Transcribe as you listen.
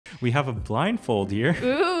We have a blindfold here.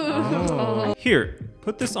 Ooh. Oh. Here,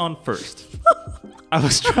 put this on first. I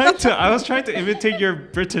was trying to imitate your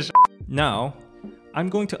British. Now, I'm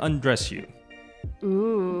going to undress you.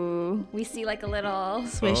 Ooh. We see like a little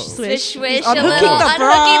Swish, Oh. swish. swish, a Unhooking little the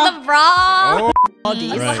bra. unhooking the bra. Oh.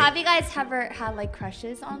 Bodies. Right. Have you guys ever had like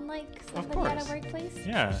crushes on like stuff Of like that course. at workplace?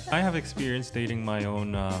 Yeah, I have experience dating my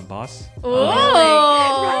own boss. Ooh.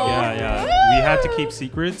 Yeah. We had to keep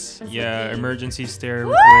secrets. Yeah, emergency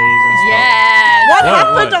stairways and stuff. Yes. What What?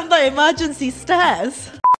 happened What? on the emergency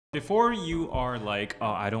stairs? Before you are like, oh,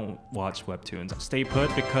 I don't watch webtoons, stay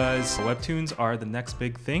put because webtoons are the next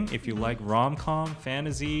big thing. If you like rom-com,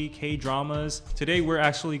 fantasy, K-dramas, today we're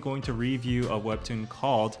actually going to review a webtoon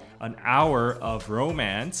called An Hour of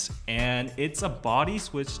Romance, and it's a body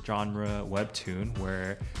switch genre webtoon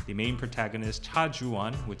where the main protagonist Cha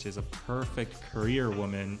Ju-won, which is a perfect career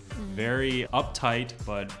woman, very uptight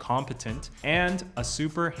but competent, and a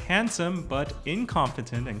super handsome but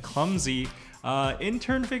incompetent and clumsy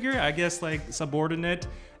intern figure, I guess like subordinate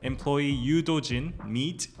employee Yoo Do-jin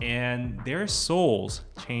meet, and their souls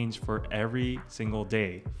change for every single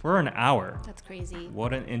day for an hour. That's crazy.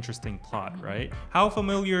 What an interesting plot, right? How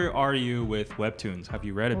familiar are you with webtoons? Have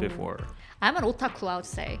you read it before? I'm an otaku, I would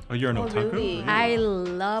say. Oh, you're an otaku? really? I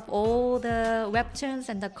love all the webtoons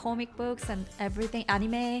and the comic books and everything,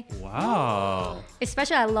 anime. Wow.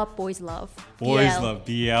 Especially I love Boys Love. Boys BL. love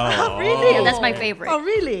BL. Really? Yeah, that's my favorite. Oh,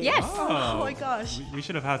 really? Yes. Oh my gosh. We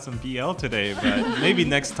should have had some BL today, but maybe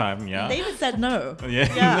next time, yeah? David said no.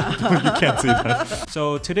 Yeah, you can't say that.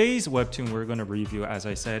 So today's webtoon we're going to review, as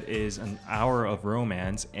I said, is An Hour of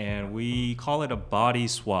Romance, and we call it a body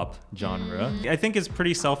swap genre. I think it's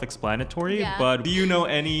pretty self-explanatory, Yeah. but do you know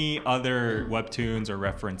any other webtoons or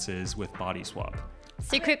references with body swap?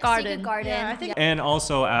 Secret Garden. Secret Garden. Yeah, I think- And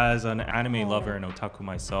also, as an anime lover and otaku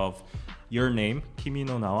myself, Your Name, Kimi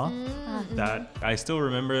no Nawa, that I still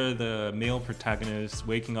remember the male protagonist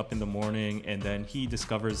waking up in the morning and then he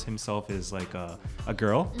discovers himself as like a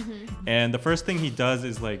girl. And the first thing he does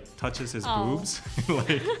is like touches his boobs.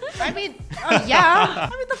 Like, I mean, yeah.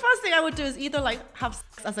 I mean, the first thing I would do is either like have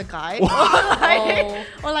sex as a guy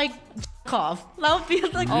or like jack off. That would be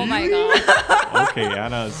like, Oh my god. okay,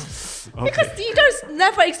 Anna's. Okay. because you just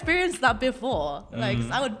never experienced that before. Like, so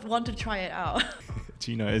I would want to try it out.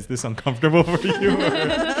 Gina, is this uncomfortable for you?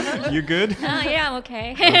 Or you good? Yeah, I'm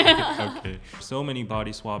okay. Okay. So many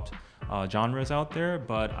body swapped genres out there,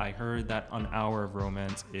 but I heard that An Hour of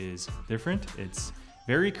Romance is different. It's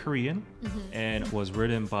very Korean and was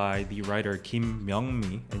written by the writer Kim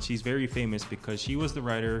Myung-mi, and she's very famous because she was the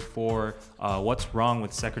writer for What's Wrong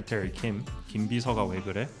with Secretary Kim, 김비서가 왜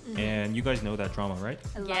그래? And you guys know that drama, right?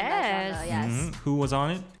 I love Yes. that drama, yes. Who was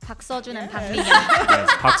on it? Park Seo-joon and Park Min-young. Yes,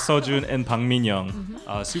 Park Seo-joon and Bang Min-young,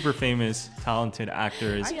 super famous, talented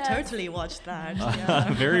actors. I totally watched that.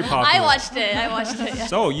 Yeah. Very popular. I watched it. Yeah.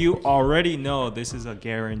 So you already know this is a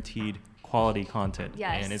guaranteed quality content,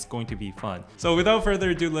 Yes. and it's going to be fun. So without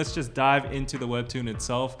further ado, let's just dive into the webtoon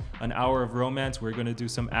itself. An Hour of Romance. We're gonna do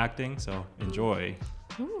some acting, so enjoy.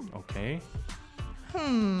 Okay.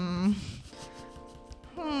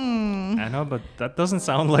 Anna, but that doesn't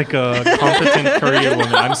sound like a competent Korean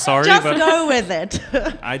woman. I'm sorry, Just but go with it.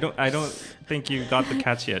 I don't think you got the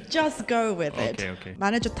catch yet. Just go with it. Okay.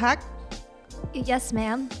 Manager tag. Yes,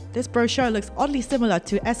 ma'am. This brochure looks oddly similar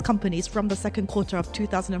to S companies from the second quarter of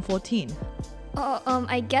 2014.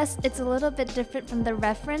 I guess it's a little bit different from the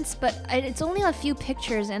reference, but it's only a few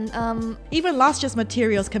pictures, and Even last year's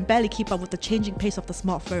materials can barely keep up with the changing pace of the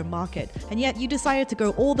smartphone market, and yet you decided to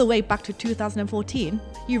go all the way back to 2014?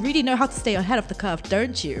 You really know how to stay ahead of the curve,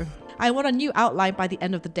 don't you? I want a new outline by the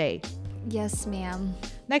end of the day. yes, ma'am.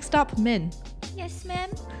 Next up, Min. Yes, ma'am.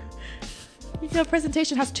 Your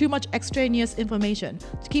presentation has too much extraneous information.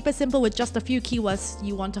 To keep it simple with just a few keywords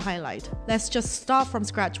you want to highlight. Let's just start from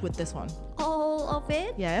scratch with this one. All of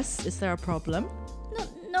it? Yes, is there a problem?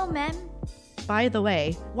 No, ma'am. By the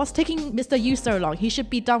way, what's taking Mr. Yu so long? He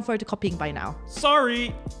should be done photocopying by now.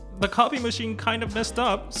 Sorry, the copy machine kind of messed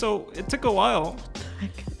up, so it took a while.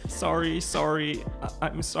 Sorry.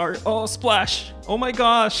 I'm sorry. Oh, splash. Oh my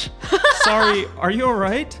gosh. Sorry. Are you all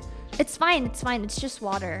right? It's fine. It's just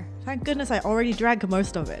water. Thank goodness I already drank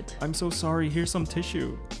most of it. I'm so sorry. Here's some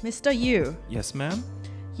tissue. Mr. Yu, Yes, ma'am?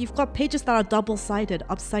 you've got pages that are double-sided,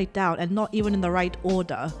 upside down, and not even in the right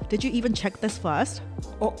order. Did you even check this first?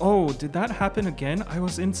 Oh, did that happen again? I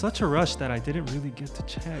was in such a rush that I didn't really get to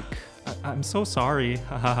check. I'm so sorry.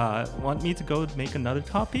 Want me to go make another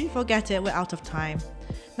copy? Forget it, we're out of time.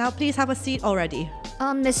 Now please have a seat already.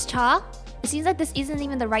 Miss Cha? It seems like this isn't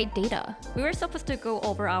even the right data. We were supposed to go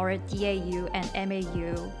over our DAU and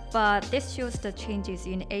MAU, but this shows the changes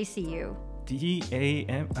in ACU.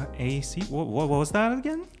 DAMAC? What was that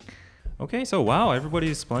again? Okay, so wow,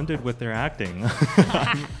 everybody's splendid with their acting.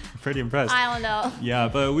 I'm pretty impressed. I don't know. Yeah,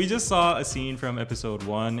 but we just saw a scene from episode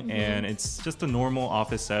 1 and it's just a normal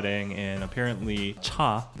office setting, and apparently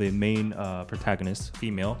Cha, the main protagonist,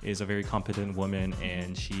 female, is a very competent woman,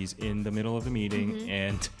 and she's in the middle of the meeting,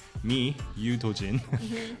 and me, Yu Dojin,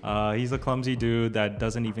 he's a clumsy dude that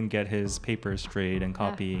doesn't even get his papers straight and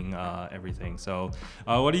copying everything. So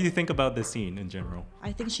what do you think about this scene in general?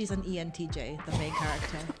 I think she's an ENTJ, the main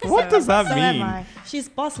character. What does that so mean? am I. She's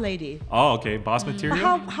boss lady. Oh, okay, boss material?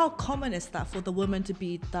 But how common is that for the woman to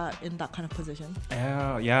be in that kind of position?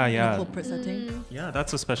 Yeah. In a corporate setting? Yeah,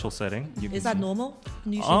 that's a special setting. Is that normal?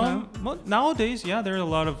 You should know. Well, nowadays, yeah, there are a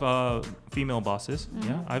lot of female bosses.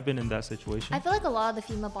 Yeah, I've been in that situation. I feel like a lot of the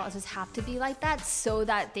female bosses have to be like that so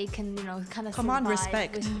that they can, kind of Command survive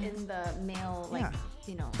respect. within the male,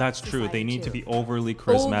 That's true. They society need to too. be overly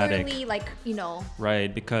charismatic. Overly,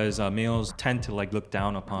 Right, because males tend to look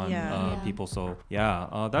down upon people. So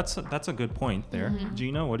yeah, that's a good point there.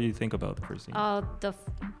 Gina, what do you think about the first scene? The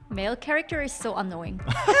male character is so annoying.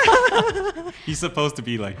 He's supposed to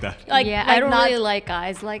be like that. I don't really like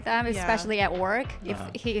guys like that, especially at work. If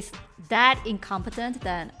he's that incompetent,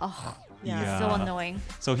 then Yeah. so annoying.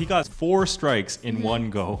 So he got 4 strikes in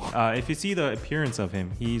one go. If you see the appearance of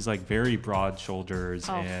him, he's very broad shoulders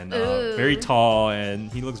and very tall,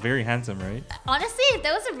 and he looks very handsome, right? Honestly, if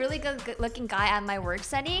there was a really good looking guy at my work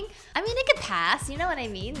setting, I mean, it could pass. You know what I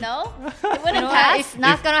mean? No? It wouldn't pass. It's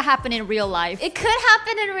not gonna happen in real life. It could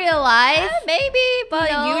happen in real life. Maybe,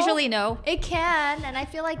 but No. usually no. It can, and I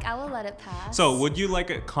feel like I will let it pass. So would you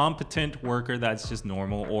like a competent worker that's just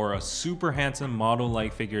normal, or a super handsome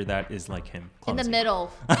model-like figure that is like him? in the Clumsy?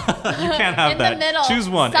 middle. You can't have In that. the middle. Choose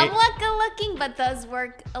one. Somewhat good looking, but does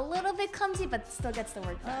work a little bit clumsy, but still gets the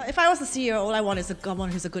work done. If I was the CEO, all I want is someone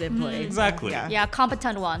who's a good employee. Exactly. Yeah. Yeah,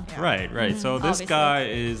 competent one. Right. So this Obviously. guy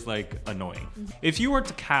is annoying. If you were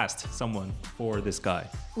to cast someone for this guy,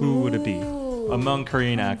 who would it be among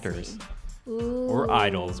Korean actors or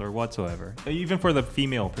idols or whatsoever? Even for the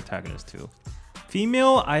female protagonist too.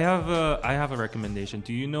 Female, I have a recommendation.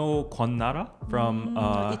 Do you know Kwon Nara from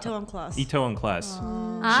Itaewon Class. Itaewon Class?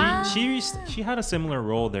 She had a similar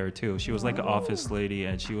role there too. She was like an office lady,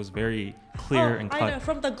 and she was very clear and cut. I know,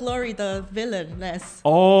 from the Glory, the villain, Les.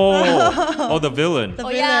 Oh, the villain. The Oh,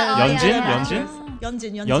 villain. yeah. Oh, Yeonjin? yeah. Yeonjin?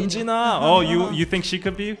 Yeonjin. Yeonjina. Oh, you think she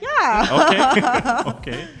could be? Yeah. Okay.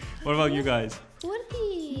 Okay. What about you guys? Who would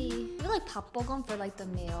be? Maybe like Park Bo-gum for the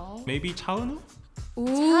male. Maybe Chaunu?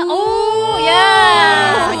 Oh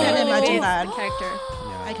yeah! I can imagine that. Character.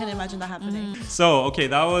 I can imagine that happening. So, okay,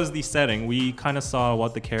 that was the setting. We kind of saw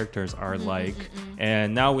what the characters are like.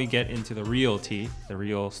 And now we get into the real tea, the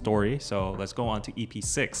real story. So let's go on to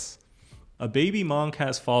EP6. A baby monk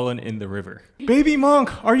has fallen in the river. Baby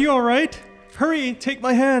monk, are you all right? Hurry, take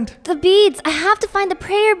my hand. The beads! I have to find the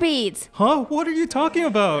prayer beads! Huh? What are you talking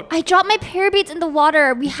about? I dropped my prayer beads in the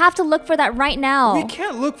water. We have to look for that right now. We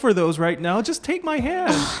can't look for those right now. Just take my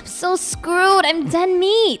hand. I'm so screwed. I'm dead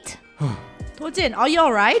meat. Dojin, are you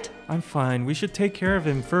alright? I'm fine. We should take care of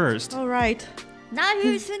him first. Alright.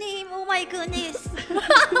 나휴 스님, oh my goodness.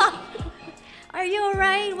 Are you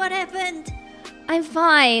alright? What happened? I'm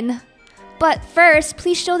fine. But first,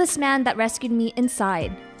 please show this man that rescued me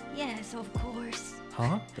inside. Yes, of course.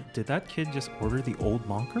 Huh? Did that kid just order the old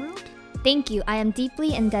monk around? Thank you. I am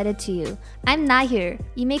deeply indebted to you. I'm Nahir.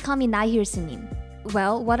 You may call me Nahir Sunim.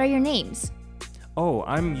 Well, what are your names? Oh,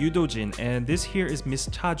 I'm Yudojin, and this here is Miss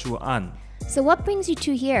Chaju An. So what brings you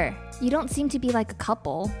two here? You don't seem to be like a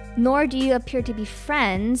couple, nor do you appear to be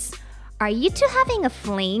friends. Are you two having a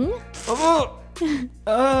fling?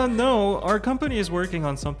 No. Our company is working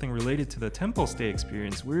on something related to the temple stay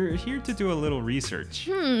experience. We're here to do a little research.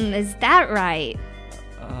 Is that right?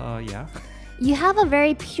 Yeah. You have a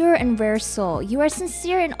very pure and rare soul. You are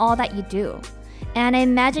sincere in all that you do. And I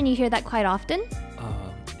imagine you hear that quite often?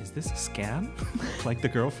 Is this a scam? Like the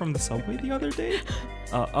girl from the subway the other day?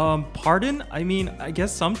 Pardon? I mean, I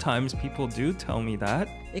guess sometimes people do tell me that.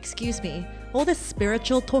 Excuse me. All this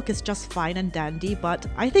spiritual talk is just fine and dandy, but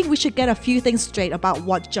I think we should get a few things straight about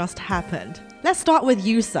what just happened. Let's start with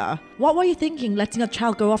you, sir. What were you thinking letting a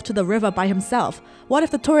child go off to the river by himself? What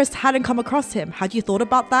if the tourists hadn't come across him? Had you thought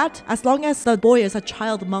about that? As long as the boy is a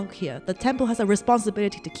child monk here, the temple has a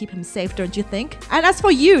responsibility to keep him safe, don't you think? And as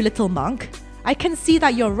for you, little monk, I can see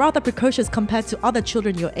that you're rather precocious compared to other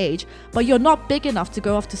children your age, but you're not big enough to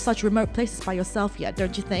go off to such remote places by yourself yet,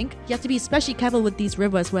 don't you think? You have to be especially careful with these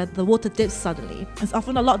rivers where the water dips suddenly. It's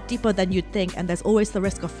often a lot deeper than you'd think, and there's always the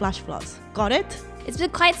risk of flash floods. Got it? It's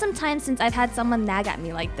been quite some time since I've had someone nag at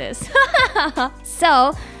me like this.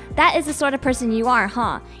 So, that is the sort of person you are,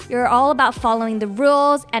 huh? You're all about following the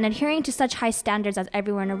rules and adhering to such high standards that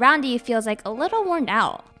everyone around you feels like a little worn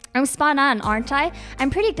out. I'm spot on, aren't I? I'm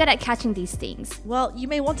pretty good at catching these things. Well, you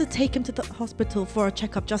may want to take him to the hospital for a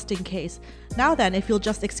checkup just in case. Now then, if you'll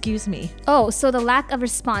just excuse me. Oh, so the lack of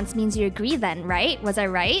response means you agree then, right? Was I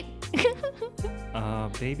right?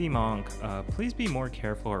 Baby monk, please be more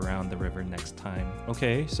careful around the river next time.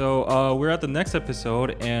 Okay, so we're at the next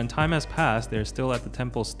episode and time has passed. They're still at the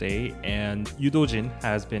temple stay and Yudojin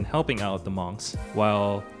has been helping out the monks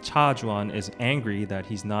while Cha Juan is angry that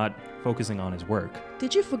he's not focusing on his work.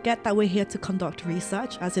 Did you forget that we're here to conduct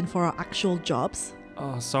research, as in for our actual jobs?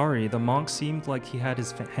 Oh, sorry, the monk seemed like he had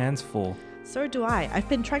his hands full. So do I. I've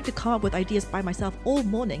been trying to come up with ideas by myself all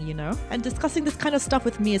morning, you know? And discussing this kind of stuff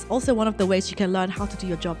with me is also one of the ways you can learn how to do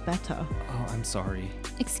your job better. Oh, I'm sorry.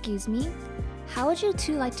 Excuse me? How would you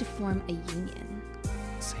two like to form a union?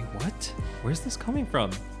 Say what? Where's this coming from?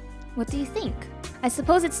 What do you think? I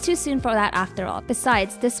suppose it's too soon for that after all.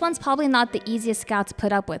 Besides, this one's probably not the easiest scout to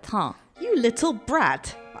put up with, huh? You little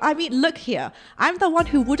brat. I mean, look here. I'm the one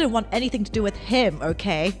who wouldn't want anything to do with him,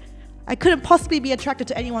 okay? I couldn't possibly be attracted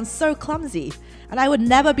to anyone so clumsy. And I would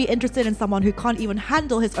never be interested in someone who can't even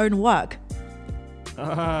handle his own work.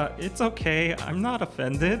 It's okay. I'm not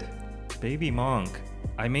offended. Baby monk.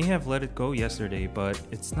 I may have let it go yesterday, but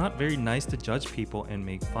it's not very nice to judge people and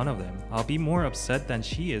make fun of them. I'll be more upset than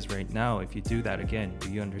she is right now if you do that again.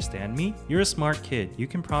 Do you understand me? You're a smart kid. You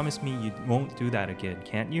can promise me you won't do that again,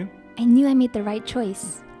 can't you? I knew I made the right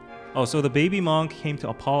choice. Oh, so the baby monk came to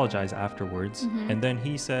apologize afterwards, and then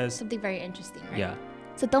he says... Something very interesting, right? Yeah.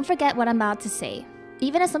 So don't forget what I'm about to say.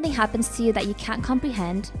 Even if something happens to you that you can't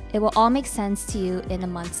comprehend, it will all make sense to you in a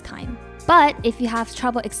month's time. But if you have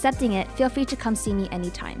trouble accepting it, feel free to come see me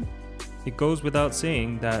anytime. It goes without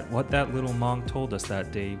saying that what that little monk told us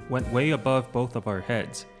that day went way above both of our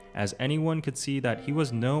heads. As anyone could see that he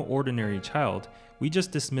was no ordinary child, we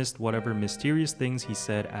just dismissed whatever mysterious things he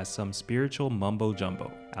said as some spiritual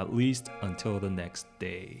mumbo-jumbo, at least until the next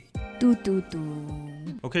day.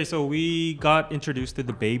 Okay, so we got introduced to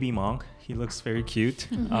the baby monk. He looks very cute,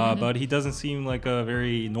 but he doesn't seem like a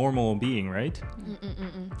very normal being, right?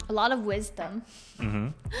 A lot of wisdom.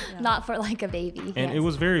 Not for like a baby. And it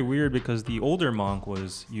was very weird because the older monk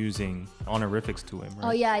was using honorifics to him, right?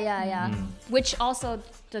 Oh, yeah. Which also,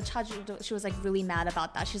 the Chaju, she was like really mad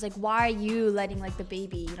about that. She's like, why are you letting like the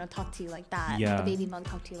baby, talk to you like that? Yeah. The baby monk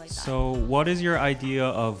talk to you like that. So what is your idea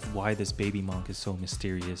of why this baby monk is so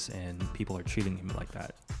mysterious and people are treating him like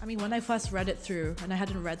that? I mean, when I first read it through, and I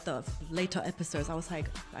hadn't read the later episodes, I was like,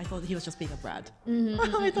 I thought he was just being a brat.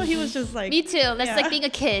 I thought he was just like... Me too. That's like being a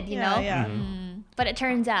kid, you know? Yeah. But it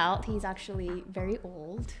turns out he's actually very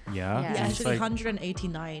old. Yeah. He's He's actually like-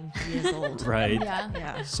 189 years old. Right.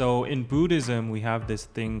 Yeah. So in Buddhism, we have this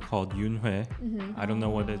thing called yunhui. I don't know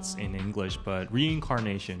what it's in English, but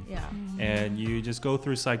reincarnation. Yeah. And you just go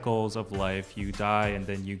through cycles of life. You die and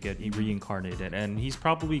then you get reincarnated. And he's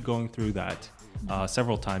probably going through that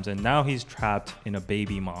several times. And now he's trapped in a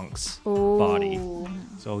baby monk's body.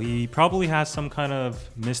 So he probably has some kind of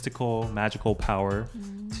mystical, magical power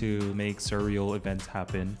to make surreal events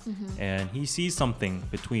happen. And he sees something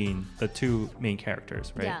between the two main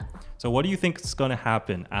characters, right? Yeah. So what do you think is going to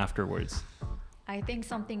happen afterwards? I think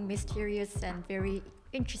something mysterious and very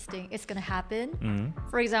interesting is gonna happen.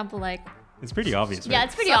 For example, like It's pretty obvious, right? Yeah,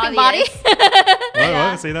 it's pretty Swapping obvious.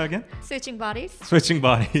 What? Say that again? switching bodies. Switching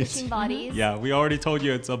bodies. Switching bodies. Yeah, we already told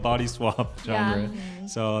you it's a body swap genre.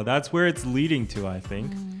 So that's where it's leading to, I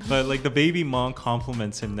think. But like the baby monk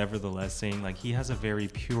compliments him nevertheless, saying like he has a very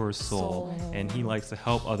pure soul and he likes to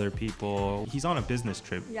help other people. He's on a business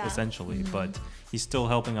trip essentially, but he's still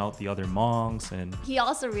helping out the other monks and He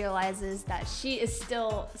also realizes that she is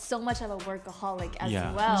still so much of a workaholic as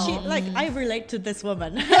Yeah. well. She, like, I relate to this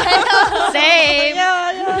woman. Same.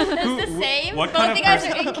 yeah. It's the same. what Both kind of of you guys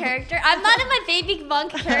person- are in character. I'm not in my baby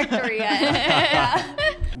monk character yet.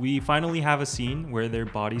 we finally have a scene where their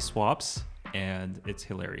body swaps and it's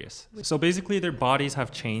hilarious. So basically their bodies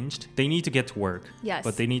have changed. They need to get to work, Yes.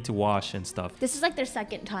 but they need to wash and stuff. This is like their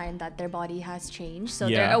second time that their body has changed. So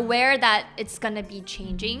Yeah. they're aware that it's gonna be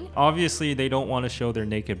changing. Obviously, they don't want to show their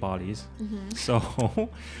naked bodies. So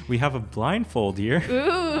we have a blindfold here.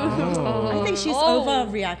 I think she's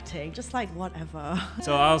overreacting. Just like, whatever.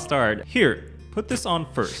 So I'll start. Here, put this on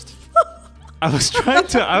first. I was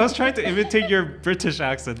trying to imitate your British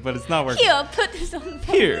accent, but it's not working. Here, put this on.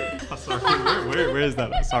 Here. Oh, sorry. Where is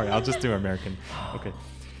that? Sorry, I'll just do American. Okay.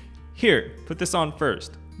 Here, put this on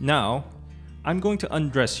first. Now, I'm going to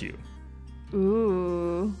undress you.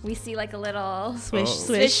 Ooh, we see like a little Swish, Oh.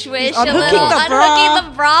 swish. swish, He's a little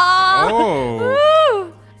unhooking the bra. Oh.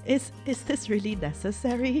 Woo. Is this really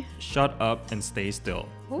necessary? Shut up and stay still.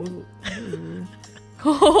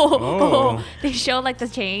 Oh. They show like the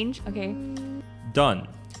change. Okay. Done.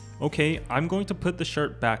 Okay, I'm going to put the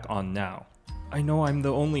shirt back on now. I know I'm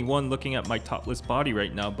the only one looking at my topless body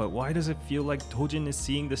right now, but why does it feel like Tojin is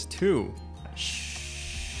seeing this too?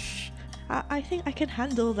 Shh. I think I can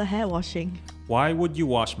handle the hair washing. Why would you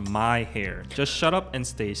wash my hair? Just shut up and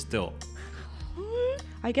stay still.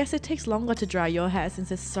 I guess it takes longer to dry your hair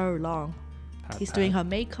since it's so long. Pat, He's pat. doing her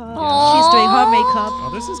makeup. Aww. She's doing her makeup.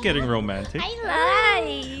 Oh, this is getting romantic. I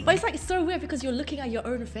like. But it's like so weird because you're looking at your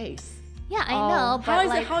own face. Yeah, I know, How but is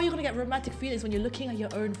like, it? How are you gonna get romantic feelings when you're looking at your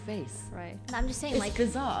own face? Right. I'm just saying, It's like,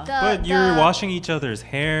 bizarre. But you're washing each other's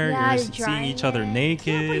hair, Yeah, you're you're seeing drying each other it.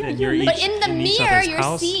 naked, and you're But each in the each mirror, other's you're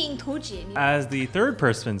house. seeing Tojin. As the third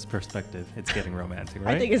person's perspective, it's getting romantic,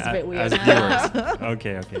 right? think it's a bit weird. As viewers.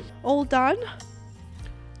 Okay. All done?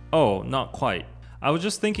 Oh, not quite. I was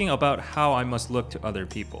just thinking about how I must look to other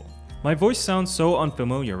people. My voice sounds so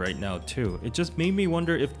unfamiliar right now too. It just made me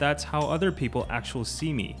wonder if that's how other people actually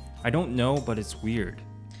see me. I don't know, but it's weird.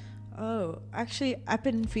 Oh, actually, I've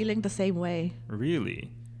been feeling the same way.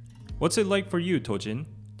 Really? What's it like for you, Tojin?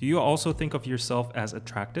 Do you also think of yourself as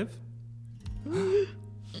attractive?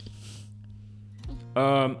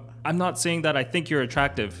 I'm not saying that I think you're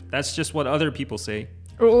attractive. That's just what other people say.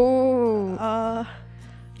 Oh.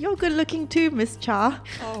 You're good looking too, Miss Cha.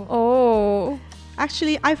 Oh.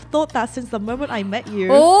 Actually, I've thought that since the moment I met you.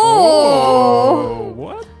 Oh.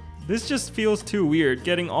 What? This just feels too weird,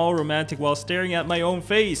 getting all romantic while staring at my own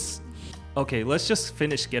face. Okay, let's just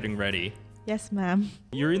finish getting ready. Yes, ma'am.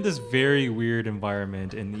 You're in this very weird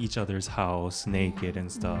environment in each other's house, naked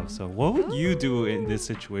and stuff. So what would you do in this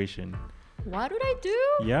situation? What would I do?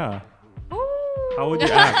 Yeah. Oh. How would you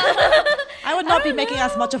act? I would not be making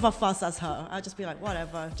as much of a fuss as her. I'd just be like,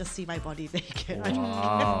 whatever, just see my body naked.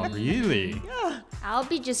 Wow, really? I'll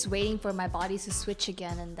be just waiting for my body to switch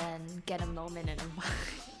again and then get a moment and a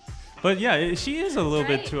But yeah, she is a little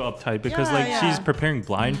bit Right? too uptight because Yeah, like yeah. she's preparing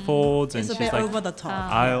blindfolds and It's a she's bit like, over the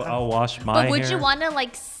top. I'll wash my But hair. would you want to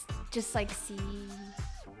like just like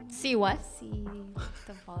see what?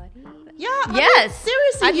 the body? Yeah. I mean, Yes.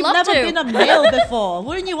 seriously, I'd you've love never to. been a male before.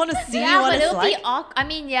 Wouldn't you want to see Yeah, what but it's it'll like? be awkward. I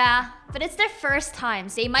mean, yeah, but it's their first time.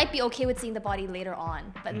 So they might be okay with seeing the body later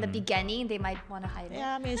on, but in the beginning, they might want to hide it.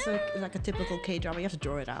 Yeah, I mean, it's like a typical K-drama. You have to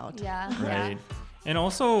draw it out. Yeah. Right. And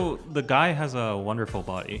also, the guy has a wonderful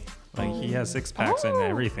body. Like he has six packs and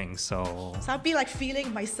everything. So So I'd be like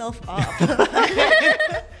feeling myself up.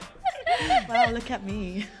 Wow, look at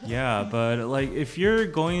me. yeah, but like if you're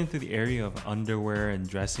going into the area of underwear and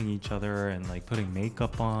dressing each other and like putting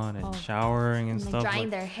makeup on and showering and And, stuff, like drying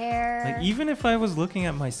their hair. like even if I was looking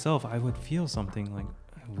at myself, I would feel something like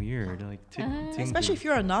weird, like tingly. Especially if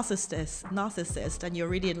you're a narcissist and you're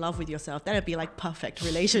really in love with yourself, then it'd be like perfect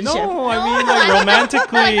relationship. No, I mean like Like in the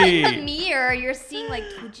romantically. mirror, you're seeing like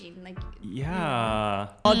Tojin, like. Yeah.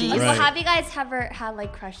 Bodies. So Right. have you guys ever had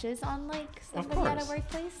like crushes on like Of somebody at a course.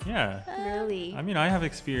 workplace? Yeah. Really? I mean, I have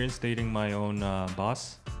experience dating my own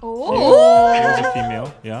boss. Oh. She was a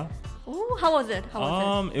female. Yeah. Ooh, how was it? How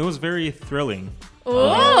was It was very thrilling.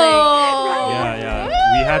 Oh. Yeah.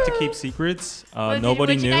 We had to keep secrets. Nobody would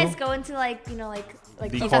knew. you guys go into like The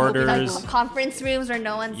these corridors. like, conference rooms where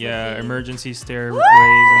no one's Yeah, looking? emergency stairways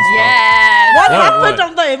and stuff. Yes. What What? happened What?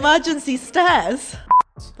 on the emergency stairs?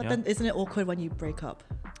 But Yeah. then isn't it awkward when you break up?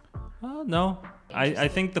 No. I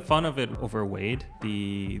think the fun of it overweighed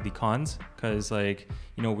the cons because like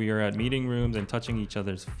we were at meeting rooms and touching each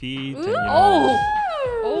other's feet and,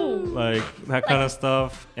 like that kind of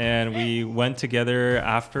stuff, and we went together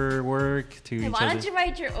after work to Hey, each why other. don't you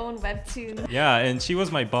write your own webtoon? Yeah, and she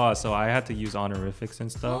was my boss, so I had to use honorifics and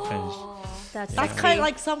stuff. That's That's sexy. kind of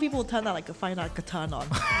like some people turn out like find like a turn on.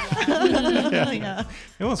 Yeah.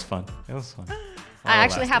 It was fun. It was fun. I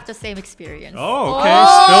actually have the same experience. Oh, okay.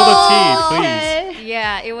 Spill the tea, please.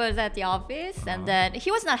 Yeah, it was at the office, and then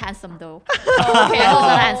he was not handsome though. Okay, he was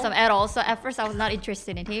not handsome at all. So at first I was not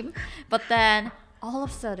interested in him, but then all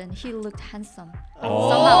of a sudden he looked handsome.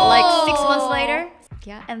 Somehow, like 6 months later,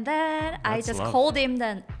 yeah. And then I That's just love. called him.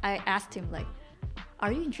 Then I asked him like,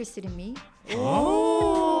 "Are you interested in me?"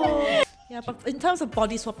 Yeah, but in terms of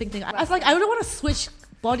body swapping thing, I was like, I don't want to switch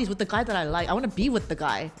bodies with the guy that I like. I want to be with the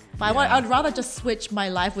guy. But I'd rather just switch my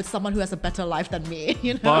life with someone who has a better life than me,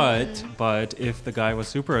 you know? But if the guy was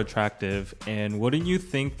super attractive, and wouldn't you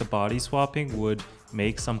think the body swapping would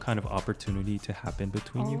make some kind of opportunity to happen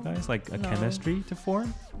between you guys, like a chemistry to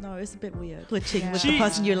form? No, it's a bit weird. Switching with the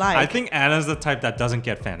person you like. I think Anna's the type that doesn't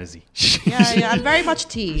get fantasy. Yeah, I'm very much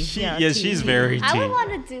T. She's very T. I would want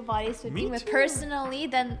to do body swapping Me with too. personally.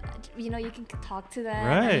 Then you know you can talk to them,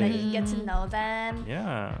 Right. and then you can get to know them.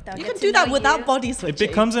 Yeah. They'll You get can to do that know without you. body It switching.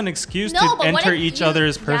 becomes an excuse No, to but what enter if each you-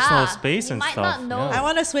 other's personal space you and might stuff. not know. I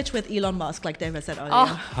want to switch with Elon Musk, like David said earlier.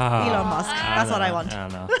 Ah, Elon Musk. That's what I want. I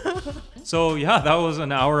don't know. So yeah, that was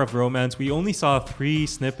an hour of romance. We only saw 3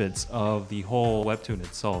 snippets of the whole webtoon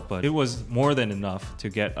itself, but it was more than enough to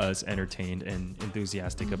get us entertained and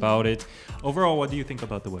enthusiastic about it. Overall, what do you think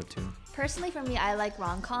about the webtoon? Personally, for me, I like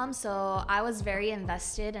rom-com, so I was very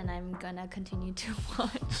invested, and I'm gonna continue to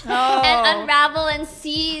watch and unravel and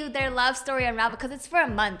see their love story unravel because it's for a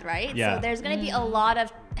month, right? Yeah. So there's gonna be a lot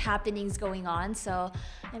of happenings going on. So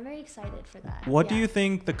I'm very excited for that. What do Yeah. you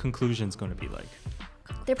think the conclusion's going to be like?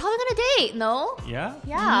 They're probably gonna date, no? Yeah?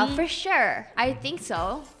 Yeah, for sure. I think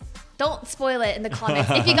so. Don't spoil it in the comments.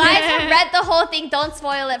 If you guys have read the whole thing, don't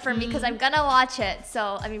spoil it for me because I'm gonna watch it.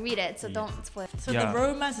 So read it. So don't spoil it. So Yeah. the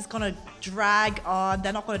romance is gonna drag on.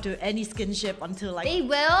 They're not gonna do any skinship until like. They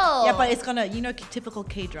will. Yeah, but it's gonna, you know, typical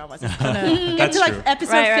K dramas. It's gonna get That's to like true.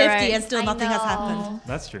 episode Right, 50 right. and still I nothing has know. happened.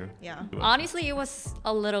 That's true. Yeah. Honestly, it was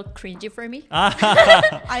a little cringy for me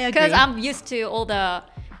I agree. because I'm used to all the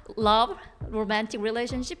love, romantic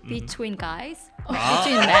relationship between guys,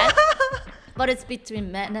 between men, but it's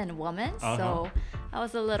between men and women. So I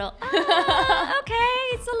was a little okay.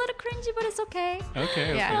 It's a little cringy, but it's okay.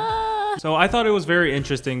 Okay. Yeah. So I thought it was very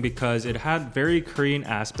interesting because it had very Korean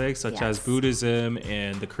aspects such as Yes. Buddhism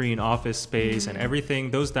and the Korean office space and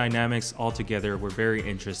everything. Those dynamics all together were very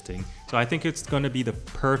interesting. So I think it's going to be the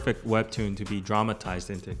perfect webtoon to be dramatized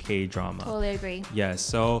into K-drama. Totally agree. Yes,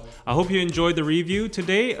 so I hope you enjoyed the review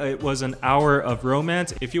today. It was an hour of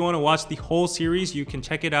romance. If you want to watch the whole series, you can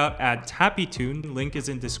check it out at TappyToon. Link is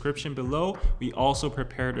in description below. We also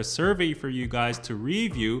prepared a survey for you guys to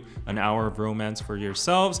review an hour of romance for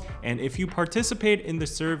yourselves. And if you participate in the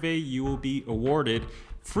survey, you will be awarded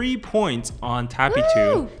free points on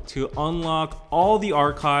TappyToon to unlock all the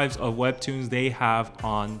archives of webtoons they have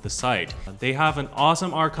on the site. They have an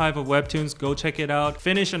awesome archive of webtoons. Go check it out.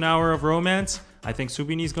 Finish an hour of romance. I think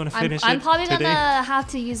Subini's going to finish I'm it probably today. gonna have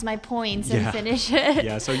to use my points Yeah. and finish it.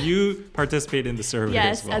 Yeah, so you participate in the survey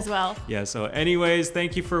Yes, as well. as well. Yeah, so anyways,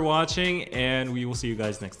 thank you for watching and we will see you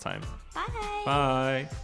guys next time. Bye. Bye.